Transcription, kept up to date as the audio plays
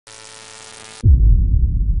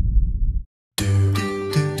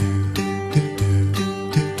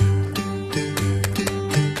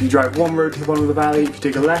drive one road to the bottom of the valley, if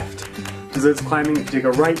you take a left, there's loads of climbing. If you take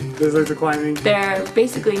a right, there's loads of climbing. There are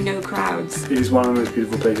basically no crowds. It is one of the most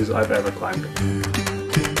beautiful places I've ever climbed.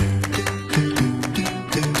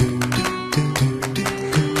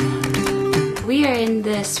 We are in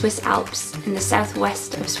the Swiss Alps in the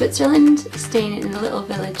southwest of Switzerland, staying in a little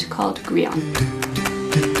village called Gryon.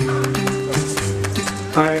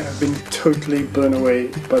 I have been totally blown away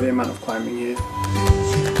by the amount of climbing here.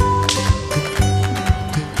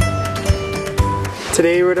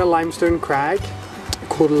 Today we're at a limestone crag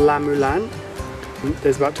called La Moulin.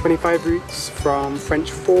 There's about 25 routes from French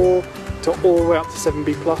 4 to all the way up to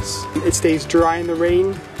 7B+. It stays dry in the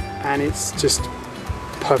rain and it's just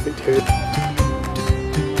perfect here.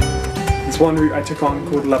 There's one route I took on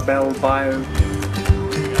called La Belle Bio.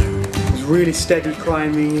 It was really steady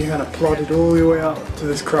climbing, you kind of plodded all the way up to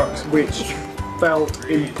this crux which felt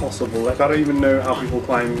impossible. Like I don't even know how people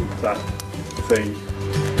climb that thing.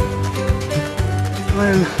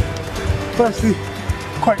 I'm firstly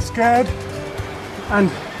quite scared and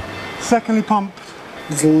secondly pumped.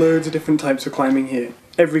 There's loads of different types of climbing here.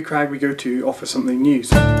 Every crag we go to offers something new.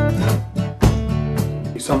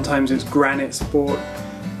 Sometimes it's granite sport,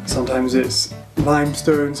 sometimes it's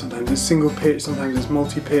limestone, sometimes it's single pitch, sometimes it's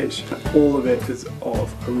multi-pitch. All of it is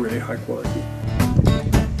of a really high quality.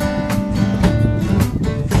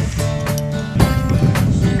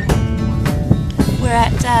 We're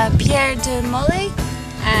at Pierre de Molay,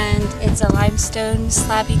 and it's a limestone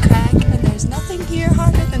slabby crag, and there's nothing here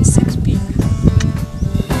harder than 6B.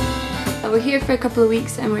 We're here for a couple of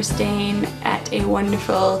weeks and we're staying at a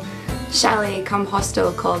wonderful chalet cum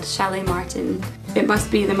hostel called Chalet Martin. It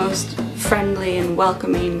must be the most friendly and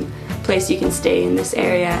welcoming place you can stay in this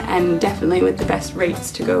area, and definitely with the best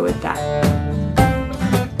rates to go with that.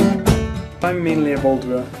 I'm mainly a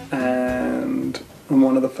boulderer, and on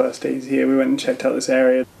one of the first days here we went and checked out this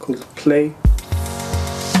area called Play.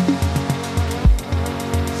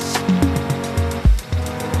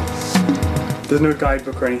 There's no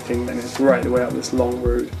guidebook or anything, and it's right the way up this long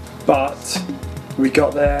road. But we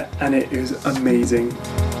got there and it is amazing.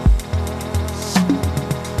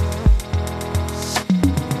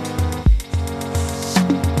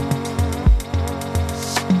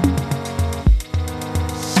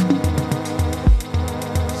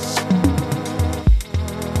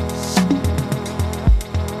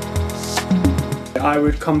 I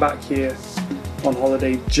would come back here on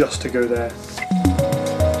holiday just to go there.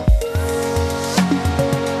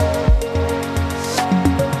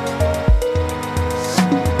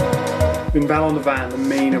 In Val-on-the-Van, the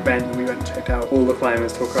main event, we went and checked out all the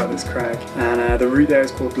climbers talk about this crag, and the route there is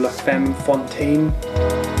called La Femme Fontaine.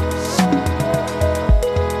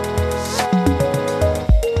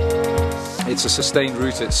 It's a sustained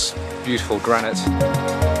route, it's beautiful granite.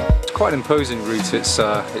 It's quite an imposing route, it's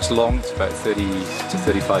long, it's about 30 to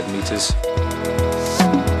 35 metres.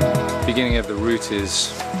 The beginning of the route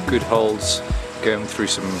is good holds, going through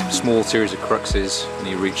some small series of cruxes, and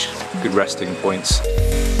you reach good resting points.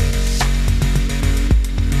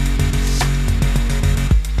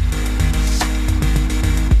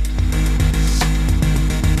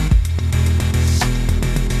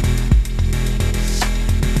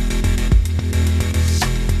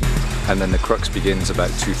 And then the crux begins about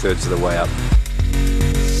 2/3 of the way up.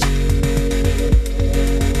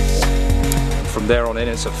 From there on in,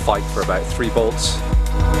 it's a fight for about 3 bolts.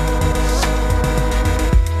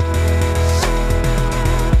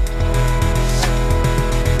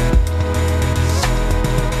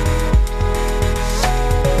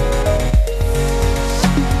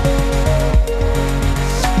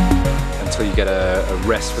 Until you get a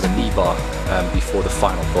rest for the knee bar before the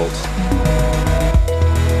final bolt.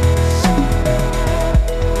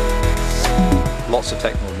 Lots of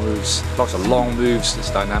technical moves, lots of long moves,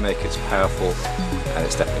 it's dynamic, it's powerful, and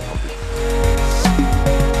it's definitely complicated.